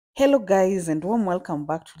Hello guys, and warm welcome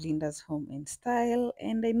back to Linda's Home and Style.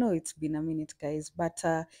 And I know it's been a minute guys, but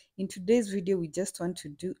in today's video we just want to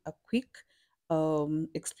do a quick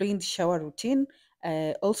explained shower routine,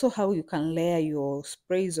 also how you can layer your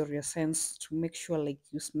sprays or your scents to make sure like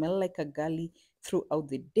you smell like a girly throughout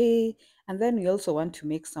the day. And then we also want to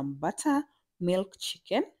make some buttermilk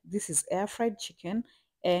chicken. This is air fried chicken,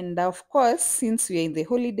 and of course, since we are in the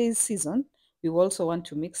holidays season, we also want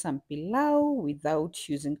to make some pilau without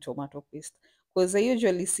using tomato paste, because I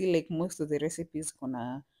usually see like most of the recipes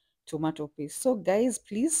gonna tomato paste. So guys,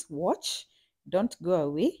 please watch, don't go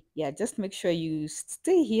away. Yeah, just make sure you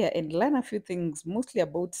stay here and learn a few things, mostly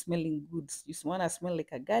about smelling goods. You want to smell like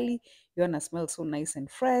a girly, you want to smell so nice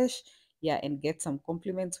and fresh, yeah, and get some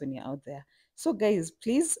compliments when you're out there. So guys,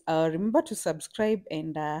 please remember to subscribe,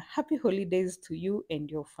 and happy holidays to you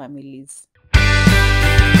and your families.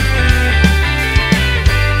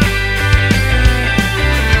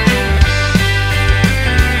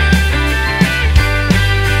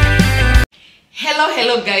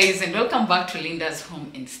 Hello guys, and welcome back to Linda's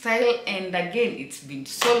Home and Style. And again, it's been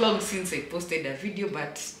so long since I posted a video,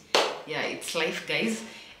 but yeah, it's life guys,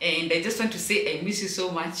 and I just want to say I miss you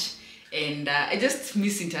so much, and I just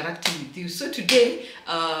miss interacting with you. So today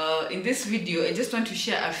in this video I just want to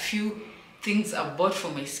share a few things I bought for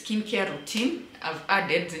my skincare routine. I've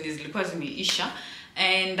added zilikuwa zimeisha,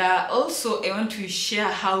 and also I want to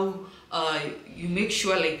share how you make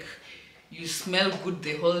sure like you smell good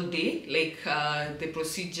the whole day, like the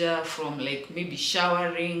procedure from like maybe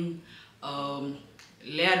showering,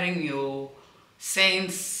 layering your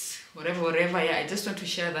scents, whatever. Yeah, I just want to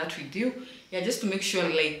share that with you. Yeah, just to make sure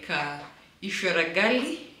like if you're a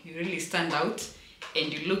girly, you really stand out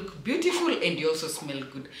and you look beautiful and you also smell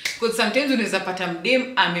good. Because sometimes unaweza pata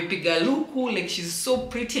mdem amepiga luku, like she's so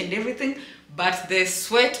pretty and everything, but the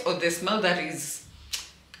sweat or the smell that is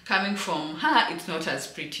coming from her, it's not as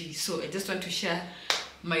pretty. So I just want to share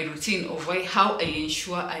my routine of how I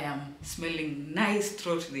ensure I am smelling nice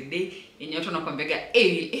throughout the day. And watu wanakuambiaga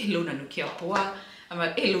leo unanukia poa,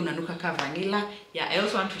 ama leo unanuka ka vanilla. Yeah, I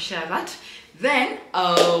also want to share that. Then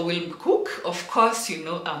we'll cook. Of course, you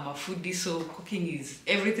know I'm a foodie, so cooking is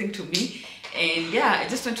everything to me. And yeah, I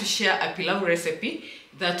just want to share a pilau recipe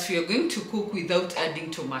that we are going to cook without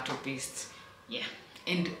adding tomato paste. Yeah,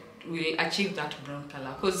 and we'll achieve that brown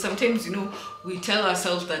color, because sometimes, you know, we tell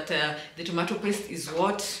ourselves that the tomato paste is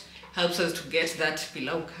what helps us to get that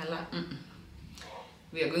pilau color.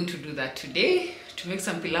 We are going to do that today, to make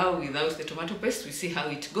some pilau without the tomato paste. We see how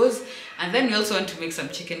it goes. And then we also want to make some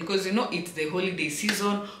chicken, because you know it's the holiday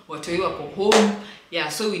season, watoi wako home. Yeah,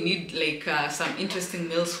 so we need like some interesting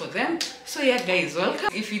meals for them. So yeah guys, welcome.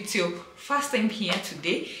 If it's your first time here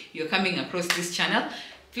today, you're coming across this channel,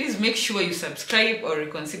 please make sure you subscribe or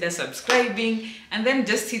consider subscribing, and then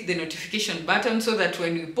just hit the notification button so that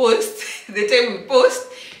when we post, the time we post,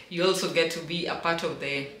 you also get to be a part of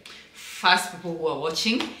the first people who are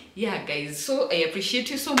watching. Yeah guys, so I appreciate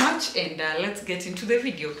you so much, and let's get into the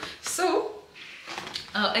video. So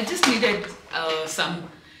I just needed some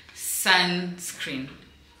sunscreen,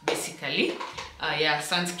 basically. Yeah,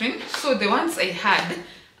 sunscreen. So the ones I had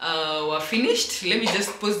were finished. Let me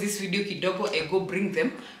just pause this video kidogo and go bring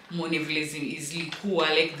them. Mone vile zilikuwa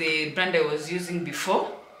like the brand I was using before.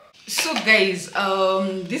 So guys,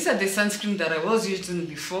 these are the sunscreen that I was using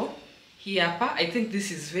before. Here hapa, I think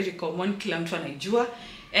this is very common, kila mtu anajua.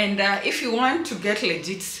 And if you want to get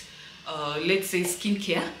legit let's say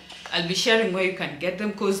skincare, I'll be sharing where you can get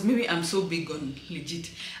them, because maybe I'm so big on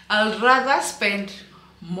legit. I'll rather spend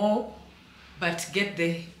more but get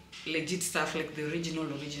the legit stuff, like the original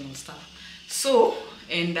stuff. So,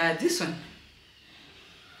 and this one,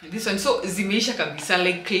 so zimeisha kabisa,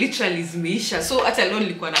 like literally zimeisha. So hata leo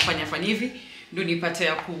nilikuwa nafanya hivi ndo nipate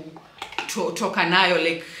ya kutoka nayo,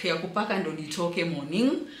 like ya kupaka ndo nitoke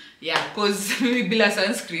morning. Yeah, cause maybe bila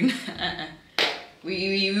sunscreen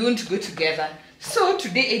we won't go together. So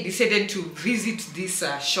today I decided to visit this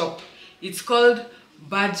shop. It's called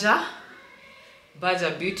Baja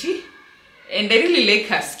Beauty. And I really like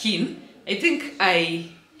her skin. I think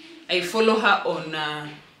I follow her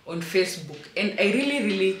on Facebook, and I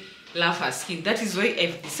really love her skin. That is why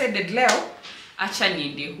I've decided leo acha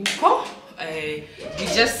niende huko. We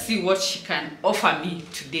just see what she can offer me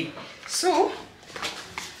today. So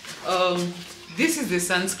this is the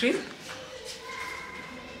sunscreen.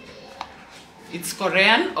 It's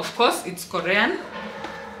Korean, of course. It's Korean.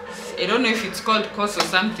 I don't know if it's called Kos or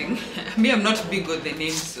something. Me, I'm not big on the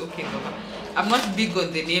names. Okay, Baba. I'm not big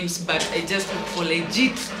on the names, but I just look for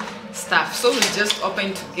legit stuff. So we just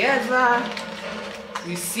open together.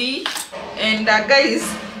 We see. And guys,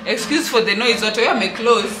 excuse for the noise, but I am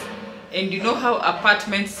close. and you know how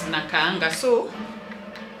apartments zinakaanga, so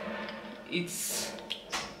it's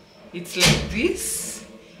like this,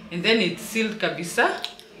 and then it's sealed kabisa.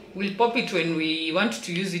 We'll pop it when we want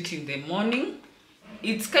to use it in the morning.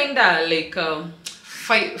 It's kinda like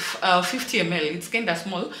 50 ml. It's kinda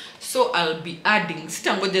small, so I'll be adding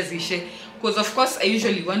sitangoja zishe, because of course I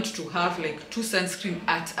usually want to have like 2 sunscreen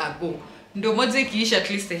at a go. Ndo moja ikiisha, at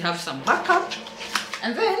least I have some backup.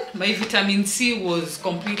 And then my vitamin C was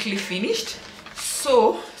completely finished,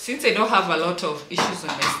 so since I don't have a lot of issues on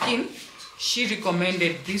my skin, she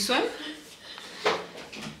recommended this one.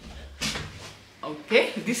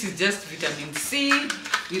 Okay, this is just vitamin C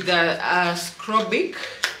with a ascorbic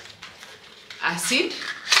acid.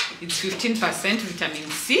 It's 15% vitamin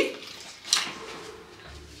C,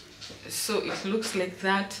 so it looks like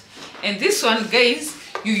that. And this one, guys,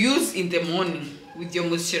 you use in the morning with your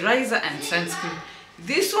moisturizer and sunscreen.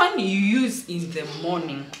 This one you use in the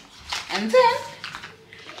morning. And then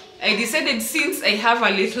I decided, since I have a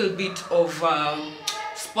little bit of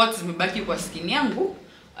spots zimebaki kwa skin yangu,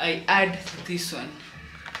 I add this one.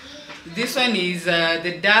 This one is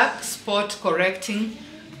the dark spot correcting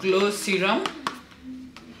glow serum.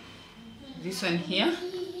 This one here,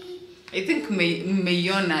 I think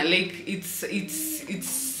Mayona, like it's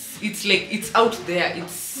like it's out there.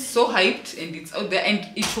 It's so hyped and it's out there and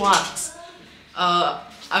it works.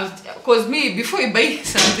 Because me, before I buy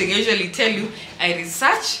something, I usually tell you I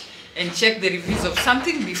research and check the reviews of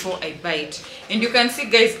something before I buy it. And you can see,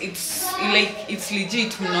 guys, it's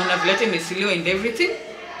legit. And everything.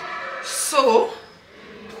 So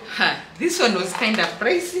this one was kind of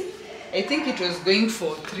pricey. I think it was going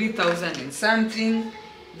for 3,000 and something.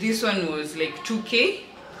 This one was like 2K,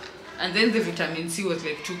 and then the vitamin C was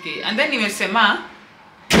like 2K. And then nimesema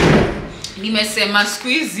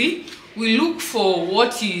squeezy, we look for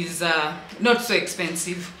what is not so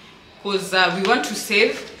expensive, because we want to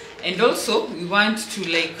save, and also we want to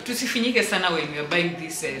like tusifinyike sana when we are buying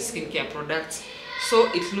these skincare products. So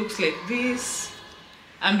it looks like this.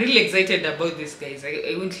 I'm really excited about this, guys.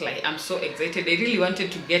 I won't lie, I'm so excited. I really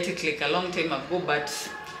wanted to get it like a long time ago, but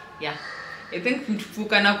yeah, I think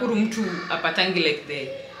Fukanakuru mtu apatangi like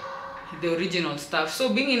the original stuff.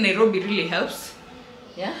 So being in Nairobi really helps.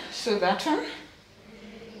 Yeah, so that one.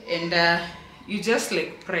 And you just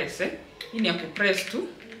like press, in ya press to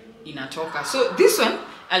inatoka. So this one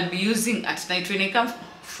I'll be using at night when I come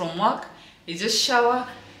from work. I just shower,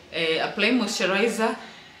 apply moisturizer,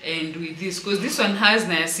 and with this, because this one has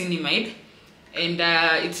niacinamide, and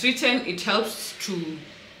it's written it helps to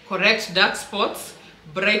correct dark spots,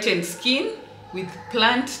 brighten skin with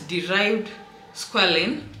plant-derived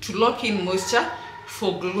squalene to lock in moisture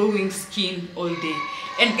for glowing skin all day.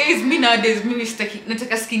 And guys, me nowadays,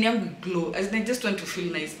 nataka skin yangu glow, as I just want to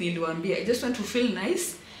feel nice. I just want to feel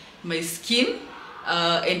nice, my skin,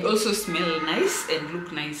 and also smell nice and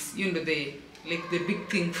look nice. You know, the big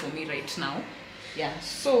thing for me right now. Yeah,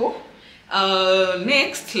 so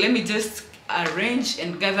next, let me just arrange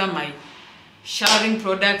and gather my showering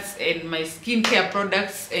products and my skincare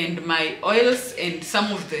products and my oils and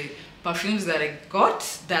some of the perfumes that I got,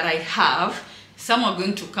 that I have. Some are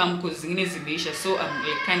going to come because zingine zimeisha, so I'm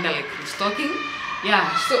like kind of like restocking.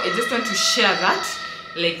 Yeah, so I just want to share that,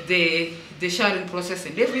 like the showering process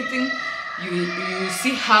and everything. You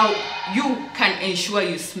see how you can ensure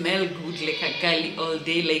you smell good like a girly all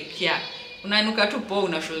day. Like, yeah, unanuka tu poa,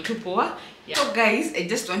 unafeel tu poa. Yeah. So guys, I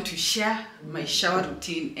just want to share my shower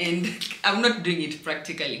routine, and I'm not doing it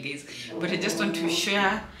practically, guys, but I just want to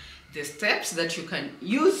share the steps that you can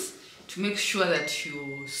use to make sure that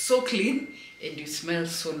you're so clean and you smell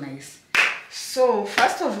so nice. So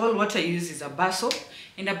first of all, what I use is a bar soap,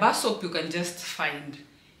 and a bar soap you can just find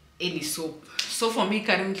any soap. So for me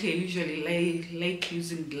currently, I usually like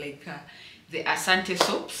using like the Asante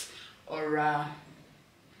soaps, or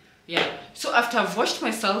yeah. So after I've washed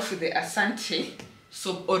myself with the Asante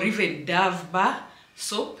soap or even Dove bar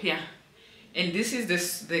soap, yeah, and this is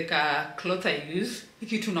the cloth I use.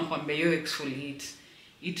 Kitu nakwambia yo exfoliate.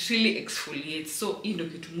 It really exfoliates. So hii ndio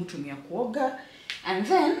kitu mutumia kuoga. And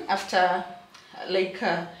then after like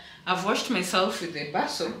I've washed myself with the bar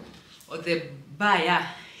soap or the bar, yeah,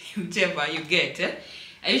 whichever you get,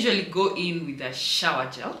 I usually go in with a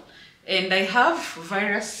shower gel, and I have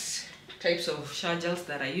various types of shower gels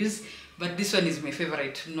that I use, but this one is my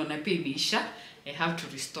favorite. I have to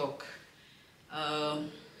restock. I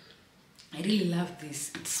really love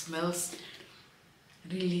this. It smells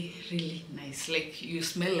really, really nice. Like you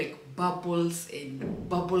smell like bubbles and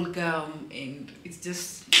bubble gum, and it's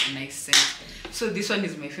just a nice scent. So this one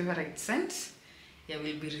is my favorite scent. Yeah,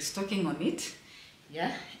 we'll be restocking on it.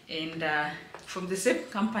 Yeah, and from the same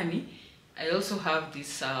company, I also have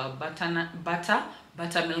this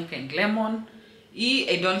buttermilk and lemon.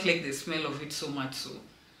 I don't like the smell of it so much, so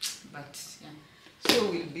but yeah. So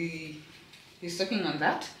we'll be stocking on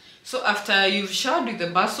that. So after you've showered with the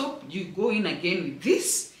bar soap, you go in again with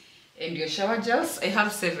this and your shower gels. I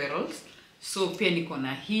have several. So pia niko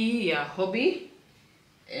na hii ya Hobby,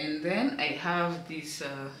 and then I have this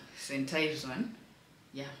St. Ives one.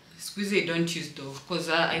 Yeah, squeeze I don't use Dove because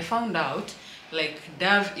I found out like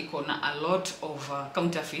Dove iko na a lot of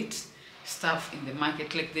counterfeit stuff in the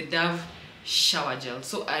market, like the Dove shower gel.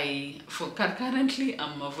 So currently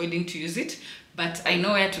I'm avoiding to use it, but I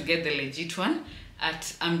know where to get the legit one at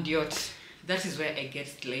Amdiot. That is where I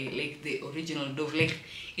get like the original Dove, like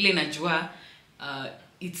ile najua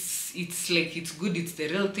it's like it's good, it's the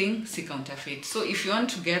real thing, see counterfeit. So if you want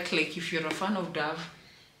to get, like if you're a fan of Dove,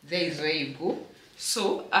 there is where you go.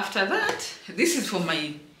 So after that, this is for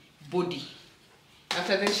my body.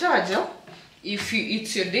 After the shower gel, if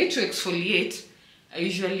it's your day to exfoliate, I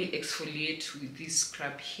usually exfoliate with this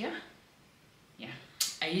scrub here. Yeah,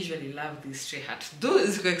 I usually love this tray hat. Though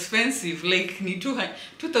it's expensive, like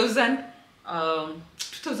 2000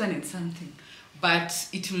 and something, but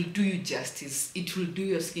it will do you justice. It will do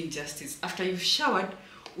your skin justice. After you've showered,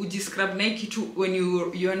 uji scrub Nike too. When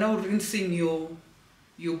you are now rinsing your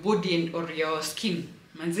body or your skin,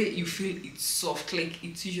 manze, you feel it's soft. Like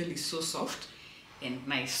it's usually so soft and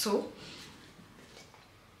nice. So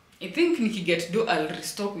I think nikiget do, I'll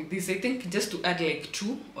restock with this. I think just to add like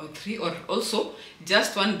 2 or 3, or also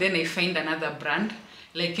just one, then I find another brand.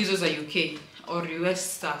 Like hizo za UK or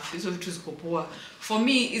US stuff, hizo vitu ziko poa. For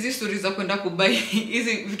me, hizi stories za kwenda kubai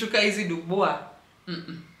hizi vitu ka hizi duboa.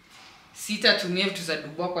 Sitatumia vitu za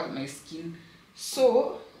duboa kwa my skin.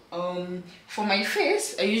 So for my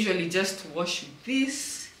face, I usually just wash with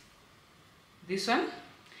this one,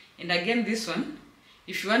 and again this one.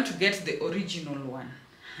 If you want to get the original one,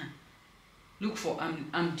 look for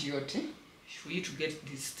Amdiot for you to get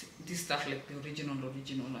this stuff, like the original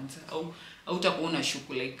ones. Hautakuona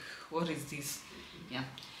shuku like what is this? Yeah.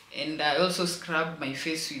 And I also scrub my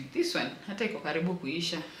face with this one. Hata iko karibu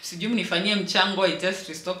kuisha. Sijui mnifanyie mchango, I just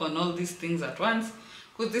restock on all these things at once,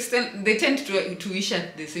 because they tend to isha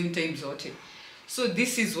at the same time zote. So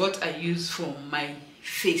this is what I use for my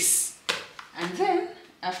face. And then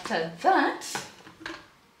after that,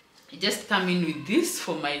 I just come in with this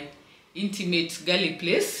for my intimate girly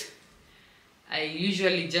place. I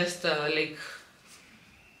usually just like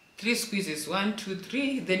 3 squeezes, 1, 2,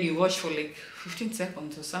 3, then you wash for like 15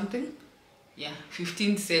 seconds or something. Yeah,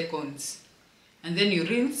 15 seconds, and then you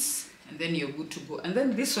rinse, and then you're good to go. And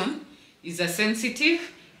then this one is a sensitive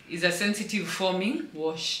foaming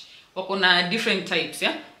wash. Wakona different types,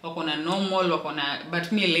 yeah. Wakona normal,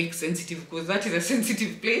 but me I like sensitive because that is a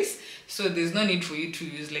sensitive place. So there's no need for you to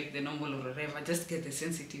use like the normal or whatever. Just get the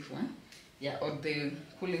sensitive one, yeah, or the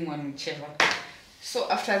cooling one, whichever. So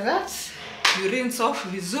after that, you rinse off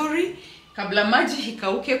vizuri kabla maji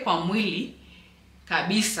hikauke kwa mwili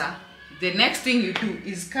kabisa. The next thing you do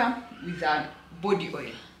is come with a body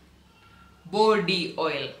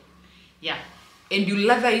oil, yeah, and you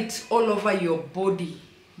lather it all over your body.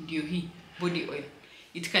 Body oil,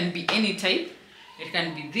 it can be any type. It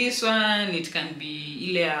can be this one, it can be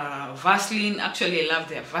ile Vaseline. Actually, I love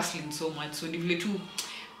their Vaseline so much. So vile tu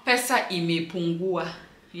pesa imepungua,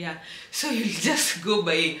 yeah, so you just go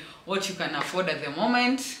by what you can afford at the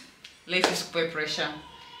moment. Life is super pressure,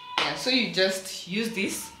 yeah. So you just use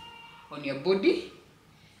this on your body,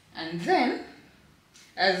 and then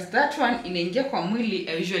as that one inaingia kwa mwili,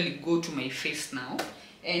 I usually go to my face now.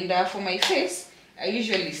 And for my face, I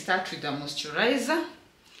usually start with a moisturizer,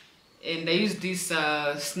 and I use this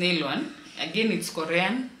snail one. Again, it's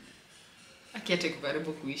Korean. Akiate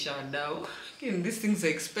kukaribu kuisha wadau. Again, these things are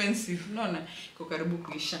expensive. No, kukaribu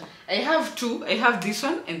kuisha. I have 2. I have this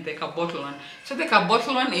one and the bottle one. So the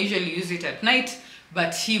bottle one, I usually use it at night,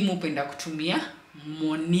 but hii mupenda kutumia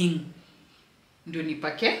morning. Ndio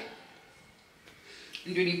nipake,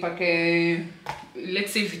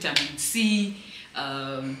 let's say vitamin C,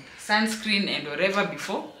 sunscreen and whatever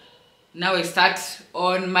before. Now I start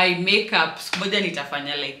on my makeup. Moja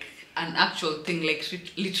nitafanya like an actual thing, like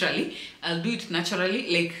literally I'll do it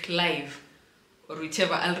naturally, like live or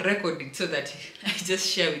whichever. I'll record it so that I just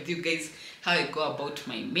share with you guys how I go about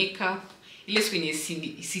my makeup. Ile kwenye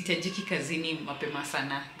sitajiki kazini mapema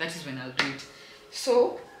sana, that is when I'll do it.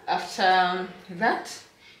 So after that,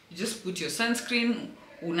 you just put your sunscreen,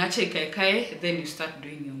 unacha ikaekae, then you start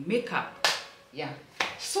doing your makeup, yeah.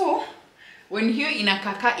 So when hiyo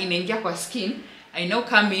inakaka inaingia kwa skin, I now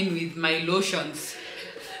come in with my lotions.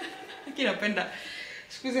 Kinapenda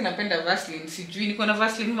Squeeze napenda Vaseline. Sijui niko na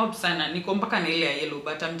Vaseline mob sana. Niko mpaka na ile ya yellow,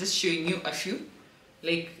 but I'm just showing you a few.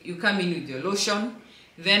 Like you come in with your lotion,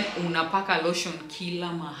 then unapaka lotion kila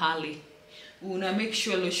mahali. Una make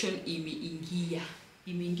sure lotion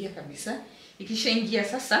imeingia kabisa. Ikishaingia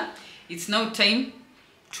sasa, it's now time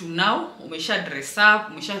to umesha dress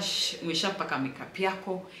up, umesha paka makeup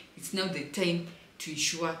yako. It's now the time to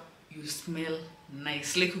ensure you smell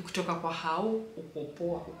nice. Like kutoka kwa hao, uko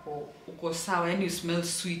poa, uko sawa, and you smell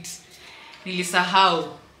sweet. Nilisahau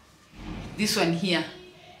this one here.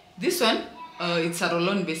 This one, it's a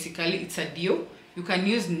roll-on basically. It's a deo. You can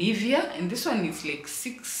use Nivea, and this one is like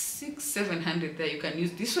 700 there. You can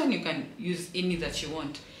use this one. You can use any that you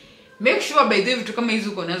want. Make sure by the way vitu kama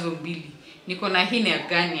hizo uko nazo mbili. Niko na hii ya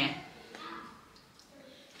Ganya.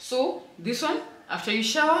 So this one, after you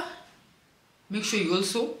shower, make sure you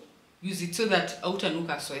also use it so that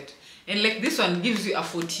hautanuka sweat. And like this one gives you a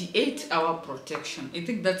 48-hour protection. I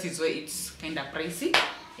think that is why it's kind of pricey.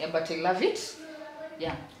 Yeah, but I love it.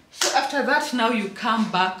 Yeah. So after that, now you come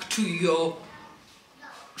back to your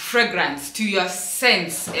fragrance, to your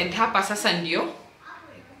scents, and hapa sasa ndio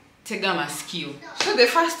tega masikio. So the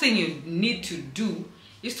first thing you need to do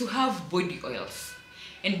is to have body oils.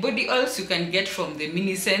 And body oils you can get from the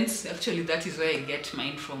mini scents. Actually, that is where I get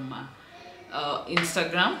mine from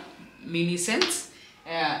Instagram, mini scents.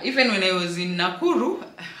 Even when I was in Nakuru,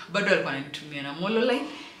 bado alikuwa ananitumia na Mololine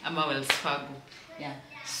ama Wells Fargo. Yeah.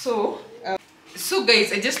 So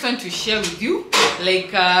guys, I just want to share with you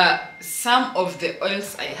like some of the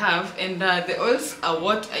oils I have, and the oils are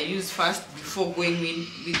what I use first before going in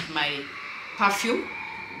with my perfume.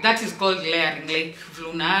 That is called layering. Like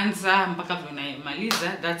vlunaanza mpaka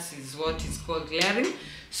vlunamaliza, that is what is called layering.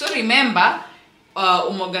 So remember,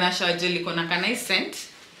 umogana shower gel iko na kanai scent.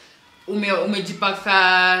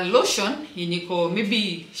 Umejipaka lotion iniko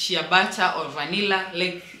maybe shea butter or vanilla.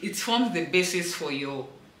 Like it forms the basis for your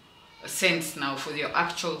scents now, for your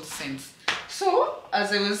actual scents. So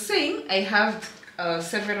as I was saying, I have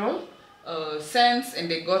several scents,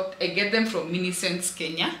 and I get them from Mini Scents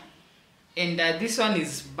Kenya. And this one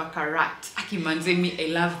is Baccarat. Akimanzemi, I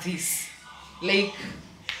love this. Like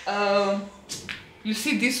you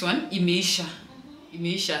see this one, Imeisha,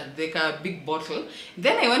 like a big bottle.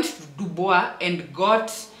 Then I went to Dubois and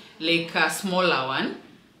got like a smaller one.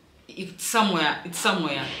 It's somewhere.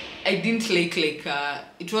 I didn't like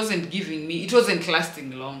it wasn't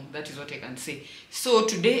lasting long. That is what I can say. So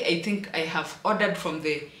today I think I have ordered from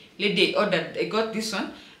the lady I got this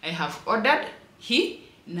one. I have ordered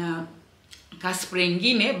na kaspray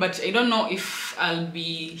ingine, but I don't know if I'll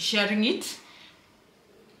be sharing it.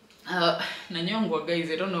 Nanyongwa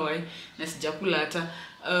guys, I don't know why nasijakula hata.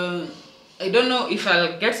 I don't know if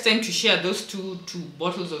I'll get time to share those two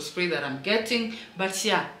bottles of spray that I'm getting, but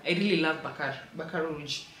yeah, I really love Baccarat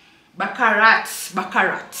Rouge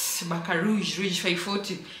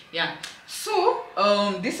 540. Yeah. So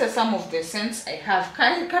these are some of the scents I have.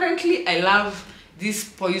 Currently I love this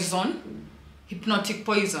Poison, Hypnotic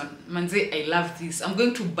Poison. Manze, I love this. I'm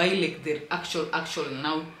going to buy like the actual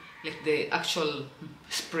now, like the actual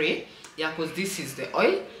spray. Yeah, because this is the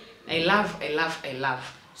oil. I love.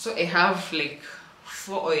 So I have like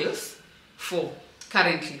 4 oils.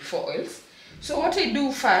 Currently 4 oils. So what I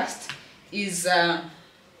do first is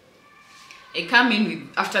I come in with,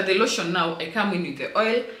 after the lotion now, I come in with the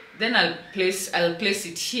oil. Then I'll place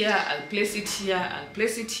it here, I'll place it here, I'll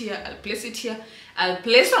place it here, I'll place it here. I'll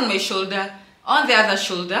place on my shoulder, on the other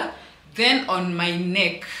shoulder, then on my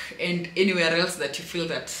neck, and anywhere else that you feel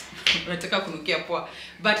that unataka kunukia poa.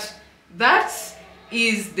 But that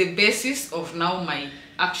is the basis of now my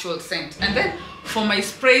actual scent. And then for my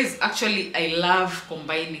sprays, actually I love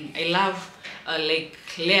combining. I love like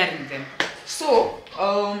layering them. So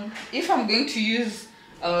if I'm going to use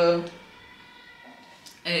a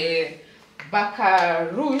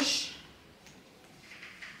Baccarat Rouge,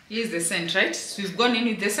 here's the scent, right? So we've gone in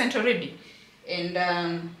with the scent already,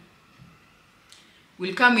 and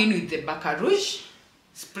we'll come in with the Baccarat Rouge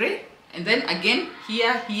spray, and then again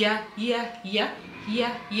here, and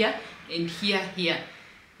here,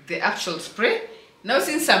 the actual spray. Now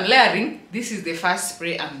since I'm layering, this is the first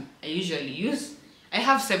spray I usually use. I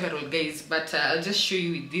have several guys, but I'll just show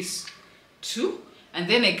you with this two. And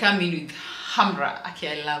then I come in with Hamra.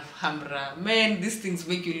 Okay, I love Hamra. Man, these things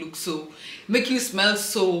make you smell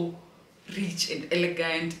so rich and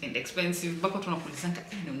elegant and expensive.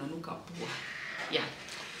 Yeah.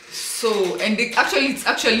 So, and it's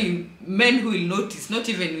actually men who will notice, not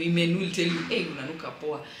even women who will tell you, hey, unanuka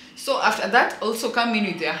poa. So after that, also come in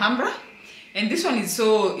with the Hamra. And this one is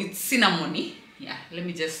it's cinnamony. Yeah, let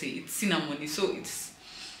me just say it's cinnamony. So it's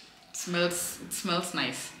It smells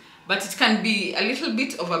nice, but it can be a little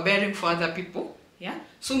bit overbearing for other people. Yeah,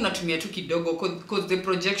 so unatumia tu kidogo because the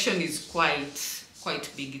projection is quite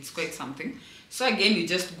big. It's quite something. So again, you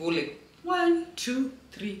just go like 1 2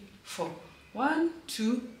 3 4, 1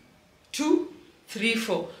 2 2 3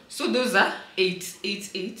 4. So those are 8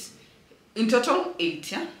 in total,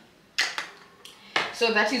 8. Yeah,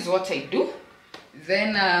 so that is what I do.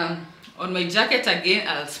 Then on my jacket again,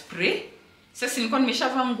 I'll spray. Sasa nilikuwa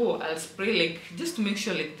nimeshavaa nguo, I'll spray like just to make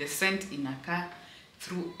sure like the scent inakaa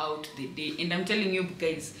throughout the day. And I'm telling you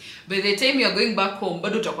guys, by the time you're going back home,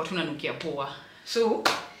 bado utakuwa tunanukia poa. So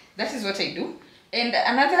that is what I do. And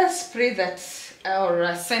another spray that or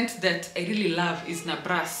a scent that I really love is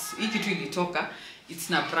Nabras. Hii kitu ilitoka, it's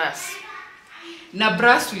Nabras.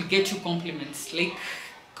 Nabras will get you compliments. Like,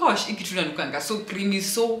 gosh, hii kitu inanukanga so creamy,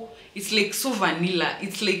 so it's like so vanilla.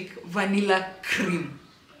 It's like vanilla cream.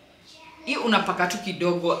 Hii unapaka tu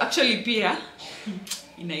kidogo. Actually pia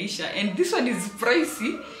inaisha, and this one is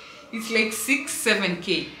pricey. It's like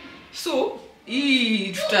 6-7K. So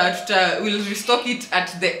we'll restock it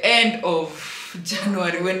at the end of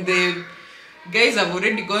January when the guys have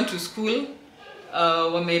already gone to school.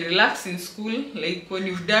 When they relax in school, like when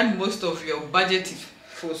you've done most of your budget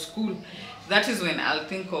for school, that is when I'll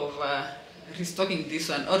think of restocking this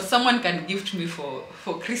one, or someone can gift me for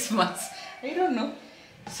Christmas. I don't know.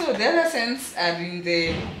 So the other scents are in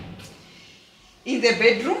the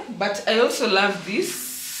bedroom, but I also love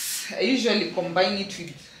this. I usually combine it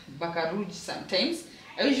with Baka Rouge sometimes.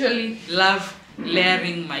 I usually love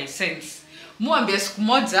layering my scents. Muambia siku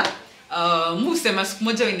moja, sema siku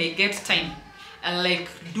moja when I get time, and like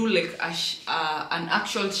do like an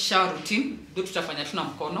actual shower routine. Do tutafanya tuna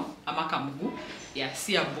mkono ama kamgu. Yeah,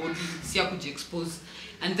 see a body, see a kuji expose.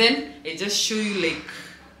 And then I just show you like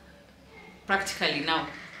practically now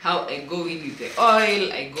how I go in with the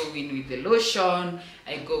oil, I go in with the lotion,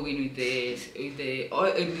 I go in with the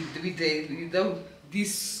oil, with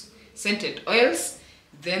these scented oils,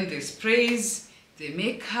 then the sprays, the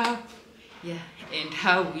makeup, yeah, and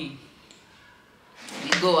how we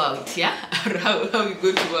go out, yeah, or how we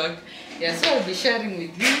go to work. Yeah, so I'll be sharing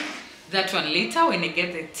with you that one later when I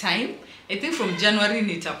get the time. I think from January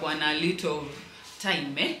nitakuwa na a little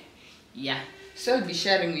time, yeah. So I'll be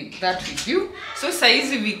sharing that with you. So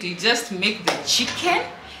saizi we can just make the chicken.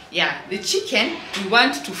 Yeah, the chicken, we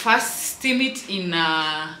want to first steam it in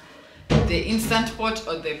the instant pot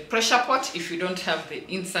or the pressure pot. If you don't have the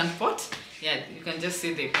instant pot, yeah, you can just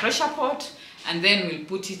say the pressure pot, and then we'll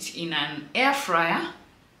put it in an air fryer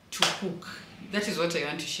to cook. That is what I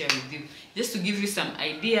want to share with you, just to give you some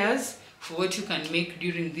ideas for what you can make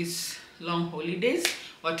during these long holidays.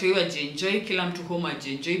 What you enjoy, kila mtu home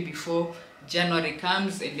enjoy before January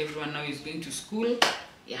comes and everyone now is going to school.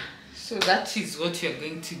 Yeah, so that is what you're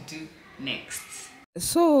going to do next.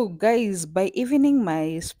 So guys, by evening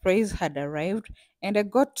my sprays had arrived, and I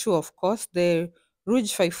got two, of course. The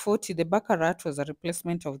Rouge 540, the Baccarat, was a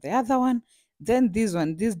replacement of the other one. Then this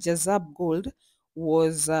one, this Jazab Gold,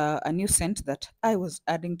 was a new scent that I was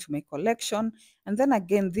adding to my collection. And then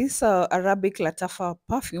again, these Arabic Latafa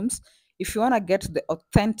perfumes, if you want to get the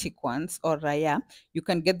authentic ones, or Raya, you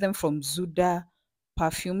can get them from Zuda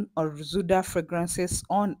Perfume or Zuda Fragrances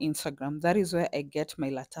on Instagram. That is where I get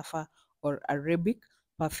my Latafa or Arabic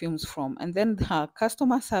perfumes from. And then her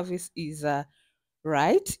customer service is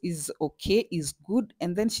right, is okay, is good,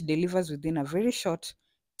 and then she delivers within a very short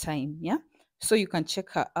time. Yeah, so you can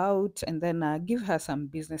check her out and then give her some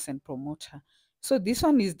business and promote her. So this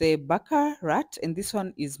one is the Baccarat, and this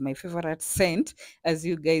one is my favorite scent, as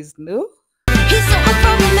you guys know. He's so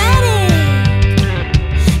unproblematic.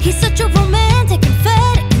 He's such a romantic and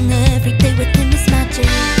fat, and every day with him is magic.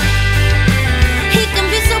 He can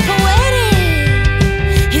be so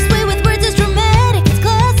poetic. His way with words is dramatic. It's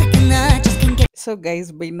classic, and I just can't get. So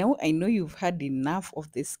guys, by now I know you've had enough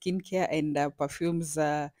of the skincare and perfumes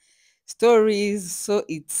stories, so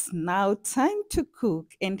it's now time to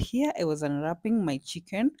cook. And here I was unwrapping my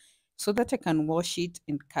chicken so that I can wash it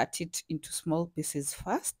and cut it into small pieces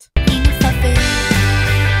first. Just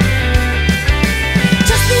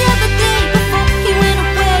the other day before he went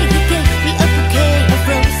away, he gave me a bouquet of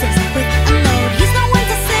roses with a note. He's not one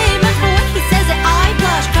to say much, but when he says it, I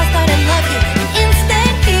blush, 'cause thought I love you, an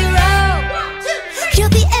instant hero. You're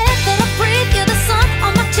the air that I breathe, you're the sun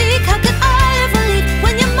on my cheek. How could I ever leave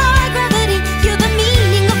when you're my gravity? You're the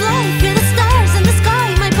meaning of life, you're the stars in the sky,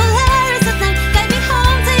 my Polaris at night. Guide me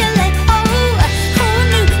home to your light. Oh, who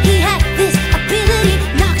knew he had this ability?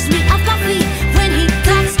 Knocks me off my feet when he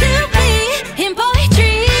talks to me in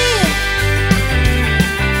poetry.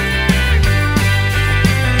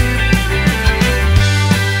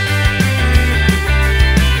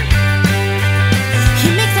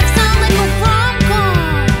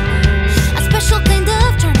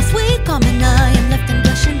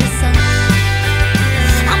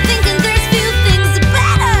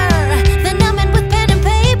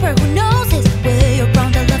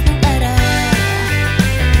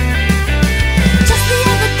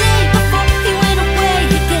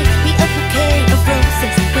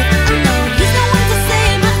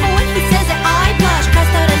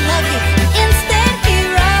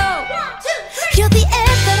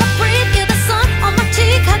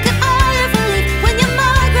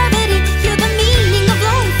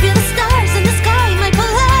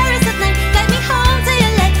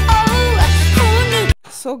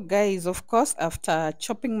 guys, of course, after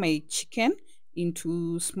chopping my chicken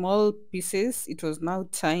into small pieces, it was now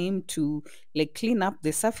time to like clean up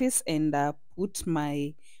the surface and put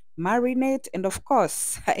my marinade. And of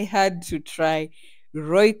course, I had to try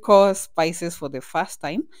Royco spices for the first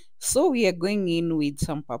time. So we are going in with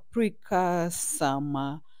some paprika,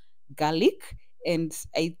 some garlic, and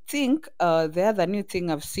I think the other new thing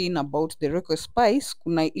I've seen about the Royco spice,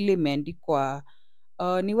 kuna ile imeandikwa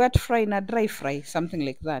ni wet fry na dry fry, something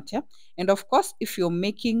like that, yeah. And of course, if you're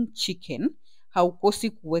making chicken, haukosi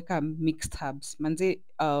kuweka mixed herbs manze.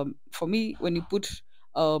 For me, when you put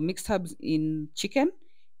mixed herbs in chicken,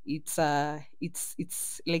 it's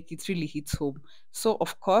like it really hits home. So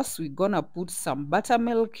of course we're gonna put some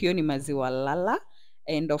buttermilk, hiyo ni maziwa lala,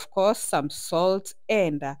 and of course some salt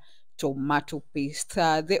and tomato paste.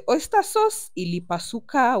 The oyster sauce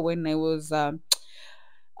ilipasuka when I was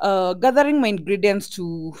gathering my ingredients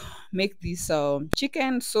to make this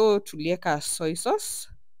chicken. So tulieka soy sauce.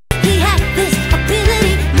 He had this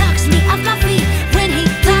ability, knocks me off my feet when he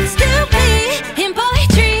talks to me in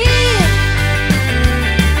poetry.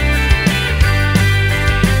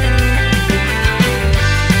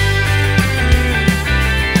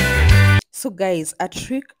 So guys, a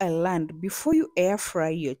trick I learned: before you air fry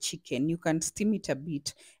your chicken, you can steam it a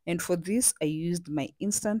bit. And for this, I used my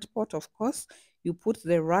instant pot, of course. You put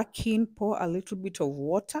the rack in, pour a little bit of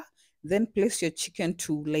water, then place your chicken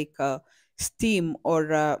to like steam,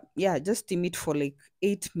 or yeah, just steam it for like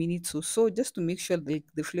 8 minutes or so, just to make sure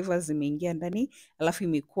the flavors zimeingia ndani, alafu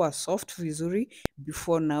imekuwa soft vizuri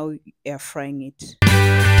before now air frying it.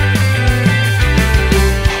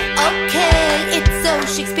 Okay, it's so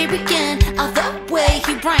Shakespearean, all the way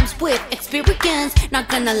he rhymes with experience. Not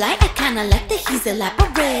gonna lie, I kinda like that he's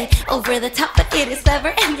elaborate, over the top, but it is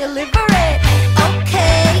clever and deliberate.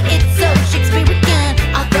 Okay, it's so Shakespearean,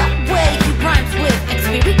 all the way he rhymes with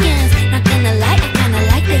experience. Not gonna lie, I kinda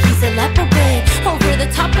like that he's elaborate, over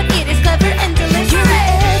the top, but it is clever and deliberate. You're the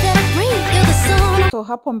air that I breathe, you're the sun. So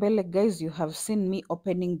hapo mbele guys, you have seen me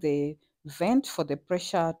opening the vent for the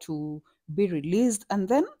pressure to be released. And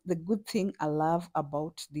then the good thing I love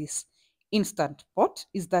about this instant pot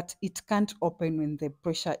is that it can't open when the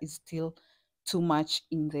pressure is still too much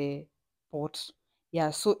in the pot.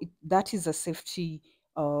 Yeah, so that is a safety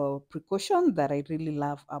precaution that I really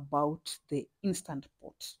love about the instant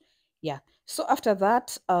pot. Yeah, so after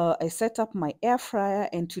that, I set up my air fryer,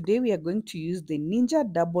 and today we are going to use the Ninja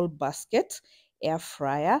Double Basket air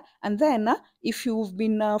fryer. And then if you've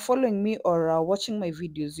been following me or watching my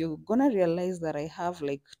videos, you're gonna realize that I have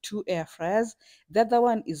like two air fryers. The other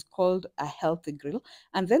one is called a healthy grill,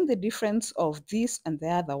 and then the difference of this and the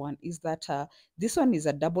other one is that this one is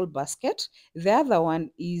a double basket, the other one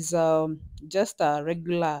is just a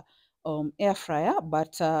regular air fryer,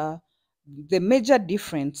 but the major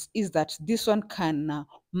difference is that this one can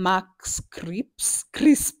max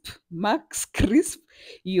crisp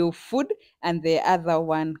your food, and the other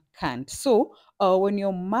one can't. So when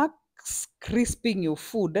you're max crisping your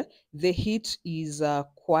food, the heat is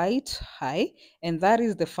quite high, and that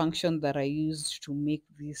is the function that I used to make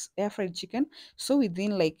this air fried chicken. So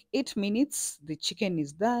within like 8 minutes, the chicken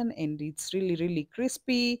is done, and it's really really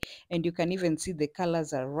crispy, and you can even see the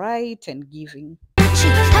colors are right and giving.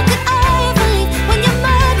 How could I ever leave when you're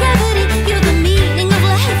my gravity? You're the meaning of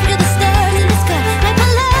life, you're the stars in the sky, my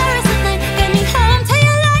Polaris at night, get me home to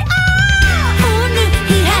your light. Ah! Who knew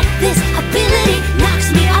he had this ability? Knocks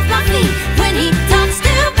me off my feet when he talks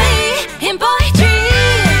to me in poetry.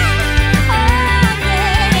 Oh,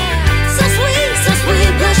 yeah. So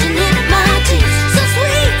sweet, blushing in my cheeks. So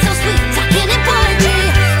sweet, talking in poetry.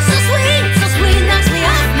 So sweet, knocks me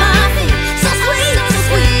off my feet. So sweet,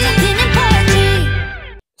 talking in poetry.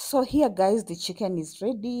 So here guys, the chicken is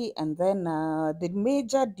ready. And then the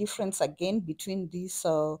major difference again between this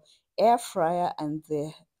air fryer and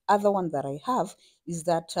the other one that I have is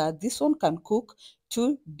that this one can cook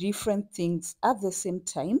two different things at the same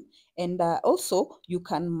time, and also you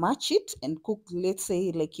can match it and cook, let's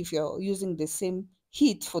say like if you're using the same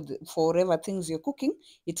heat for whatever things you're cooking,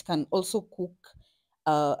 it can also cook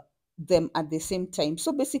uh, them at the same time.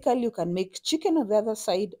 So basically you can make chicken on the other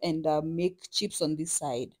side and make chips on this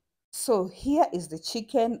side. So here is the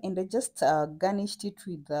chicken, and I just garnished it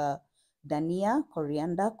with dania,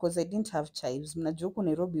 coriander, because I didn't have chives. Mnajua huku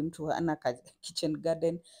Nairobi mtu hana kitchen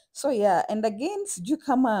garden. So yeah, and again, sijui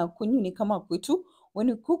kama kwenyu ni kama kwetu, when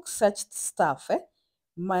you cook such stuff,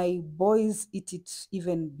 my boys eat it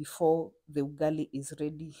even before the ugali is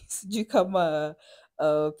ready. Sijui kama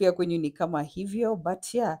pia kwenyu ni kama hivyo,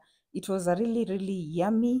 but yeah, it was a really really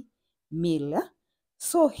yummy meal.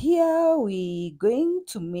 So here we going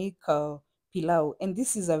to make pilau, and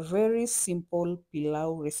this is a very simple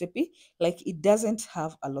pilau recipe. Like, it doesn't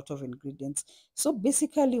have a lot of ingredients. So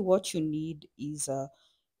basically what you need is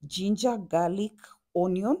ginger, garlic,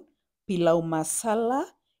 onion, pilau masala,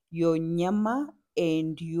 your nyama,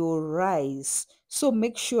 and your rice. So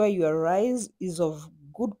make sure your rice is of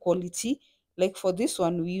good quality. Like for this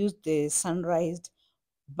one, we use the sunrise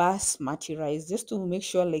basmati rice, just to make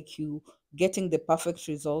sure like you getting the perfect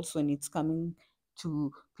results when it's coming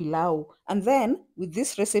to pilau. And then with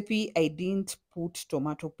this recipe, I didn't put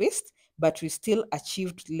tomato paste, but we still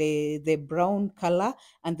achieved the brown color,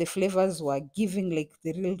 and the flavors were giving like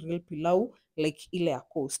the real pilau, like ile ya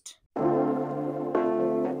coast.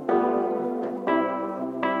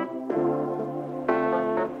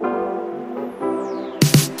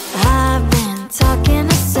 I've been talking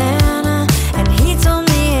to Santa, and he told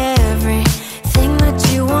me everything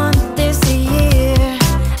that you want this year.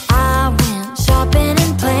 I went shopping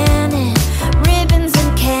and planning, ribbons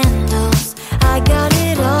and candles. I got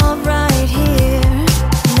it all right here.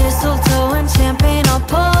 Mistletoe and champagne, I'll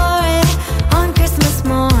pour it on Christmas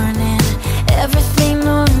morning. Everything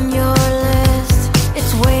on your list,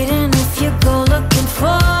 it's waiting if you go looking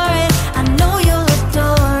for it. I know you'll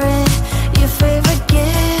adore it. Your favorite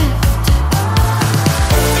gift.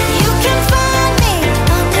 You can find me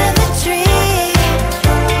under the tree.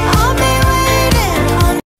 I'll be waiting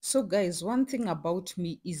on. So guys, one thing about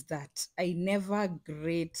me is that I never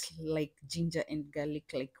grate like ginger and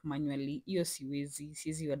garlic like manually. Iyo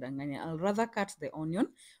siwezi wadanganya. I'll rather cut the onion,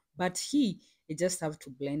 but you just have to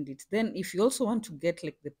blend it. Then if you also want to get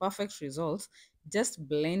like the perfect results, just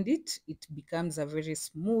blend it. It becomes a very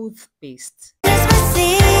smooth paste. Christmas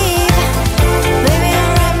Eve. Baby,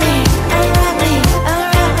 unwrap me, unwrap me,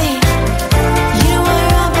 unwrap me. You know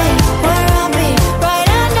where I'll be, right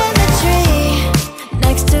under the tree,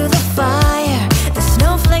 next to the fire. The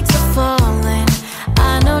snowflakes are falling.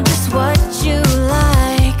 I know just what you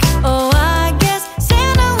like. Oh, I guess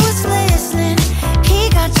Santa was listening. He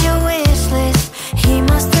got your wish list. He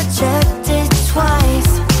must have checked it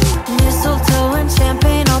twice. Mistletoe and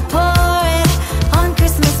champagne, I'll pour it on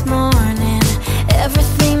Christmas morning.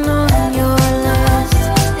 Everything on your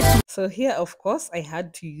list. So here, of course, I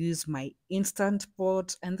had to use my instant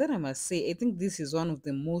pot, and then I must say, I think this is one of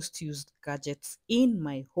the most used gadgets in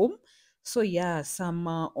my home. So yeah, some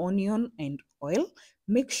onion and oil.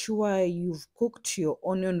 Make sure you've cooked your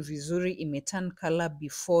onion vizuri imeturn color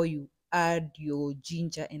before you add your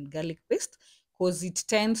ginger and garlic paste, because it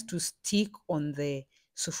tends to stick on the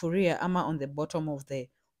sufuria ama on the bottom of the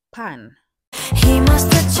pan. He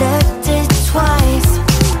must have checked it twice.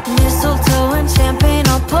 Mistletoe and champagne,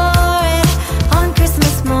 I'll pour it on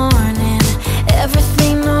Christmas morning.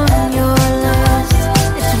 Everything on your list,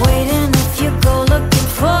 it's waiting if you go looking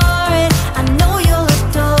for it. I know you'll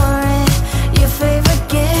adore it. Your favorite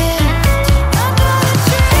gift. Under the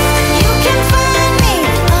tree. You can find me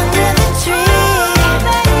under the tree.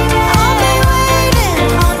 I'll be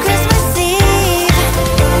waiting on Christmas Eve.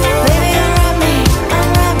 Baby, unwrap me,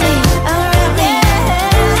 unwrap me, unwrap me.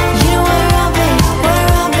 You know where I'll be,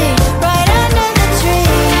 right under the tree.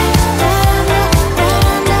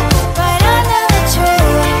 Right under the tree.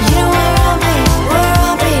 You know where I'll be,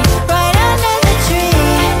 right under the tree.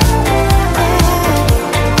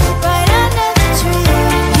 Right under the tree.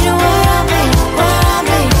 You know where I'll be,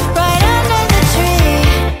 right under the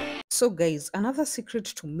tree. So guys, another secret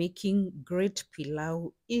to making great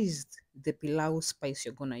pilau is the pilau spice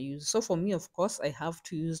you're gonna use. So for me, of course, I have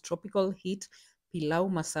to use tropical heat pilau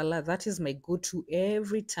masala. That is my go-to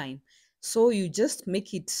every time. So you just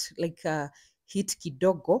make it like a heat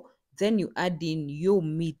kidogo, then you add in your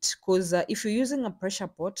meat, because if you're using a pressure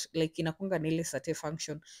pot, like inakunga na ile sate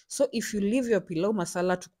function. So if you leave your pilau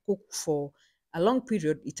masala to cook for a long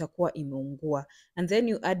period, itakuwa imeungua. And then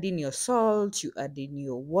you add in your salt, you add in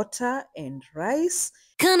your water and rice.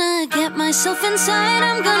 Gonna get myself inside,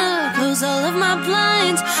 I'm gonna close all of my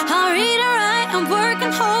blinds. I'll read or write, I'm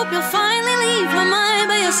working, hope you'll finally leave my mind.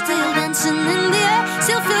 But you're still dancing in the air,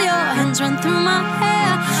 still feel your hands run through my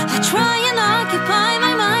hair. I try and occupy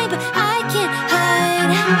my mind, but I can't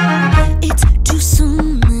hide. It's too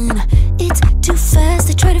soon and it's too fast.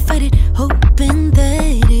 I try to fight it, hoping that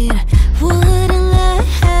it wouldn't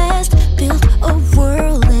last. Built a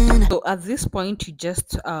whirlwind. So at this point, you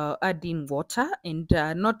just add in water, and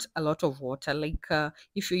not a lot of water. Like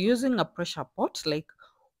if you're using a pressure pot, like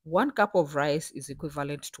 1 cup of rice is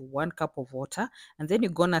equivalent to 1 cup of water, and then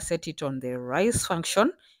you're gonna set it on the rice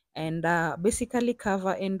function and basically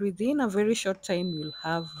cover, and within a very short time you'll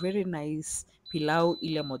have very nice pilau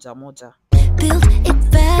ile moja moja. Built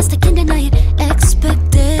it fast, I can't deny it.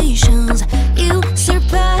 Expectations expectations you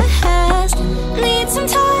surpassed. Need some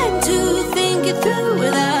time to think it through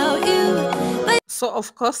without you. But So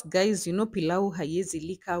of course, guys, you know pilau haiezi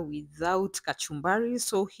lika without kachumbari.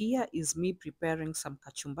 So here is me preparing some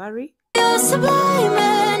kachumbari. you're sublime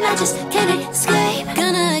and I just can't escape.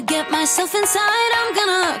 Gonna get myself inside, I'm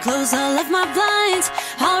gonna close all of my blinds.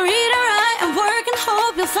 I'll read or write and work and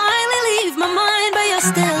hope you'll finally leave my mind. But you're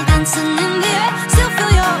still dancing in the air, still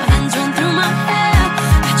feel your hands run through my hair.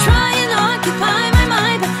 I try and occupy my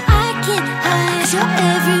mind, but I can't hide. You're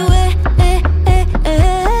everywhere,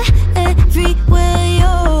 everywhere,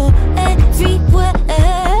 you're everywhere.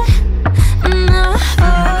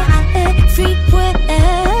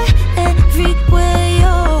 Everywhere,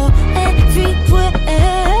 you're everywhere.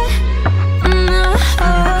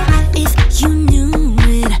 If you knew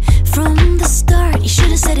it from the start, you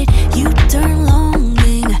should have said it. You turn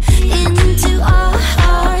longing into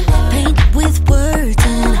art, paint with words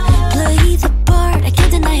and play the part. I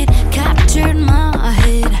can't deny it, captured my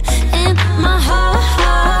head and my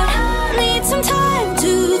heart. Need some time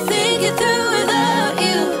to think it through without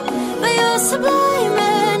you, but you're sublime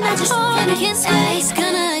and I just can't escape.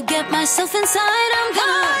 Gonna get myself inside, I'm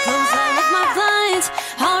gonna close all of my blinds.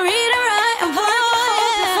 I'll read or write and work and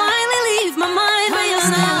hope you'll finally leave my mind. But you're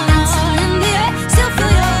still dancing in the air, still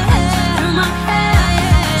feel your hands through my hair.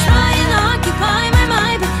 Try and occupy my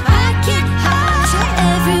mind, but I can't hide. You're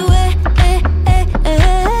everywhere,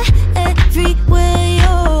 everywhere,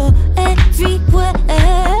 you're everywhere.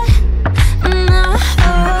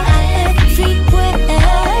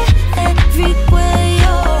 Everywhere,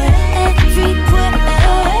 you're everywhere.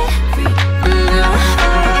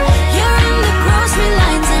 You're in the grocery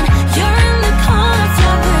lines and you're in the corner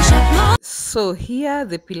flower shop. So here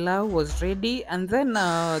the pilau was ready, and then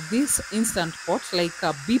this instant pot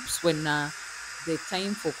beeps when the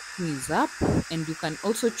time for cooking is up, and you can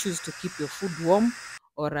also choose to keep your food warm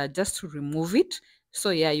or just to remove it. So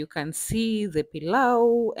yeah, you can see the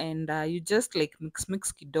pilau, and you just like mix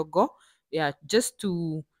kidogo, yeah, just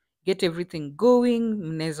to get everything going.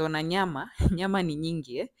 Mnaeza ona nyama nyama ni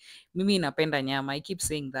nyingi mimi napenda nyama. I keep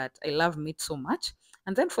saying that I love meat so much.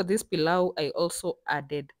 And then for this pilau I also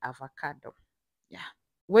added avocado. Yeah,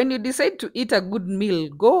 when you decide to eat a good meal,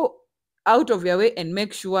 go out of your way and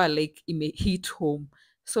make sure like it may hit home.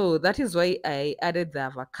 So that is why I added the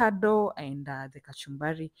avocado and the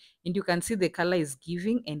kachumbari, and you can see the color is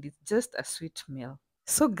giving, and it's just a sweet meal.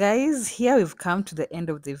 So guys, here we've come to the end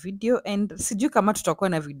of the video, and sijui kama tutakuwa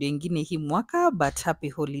na video ingine hii mwaka, but happy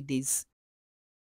holidays.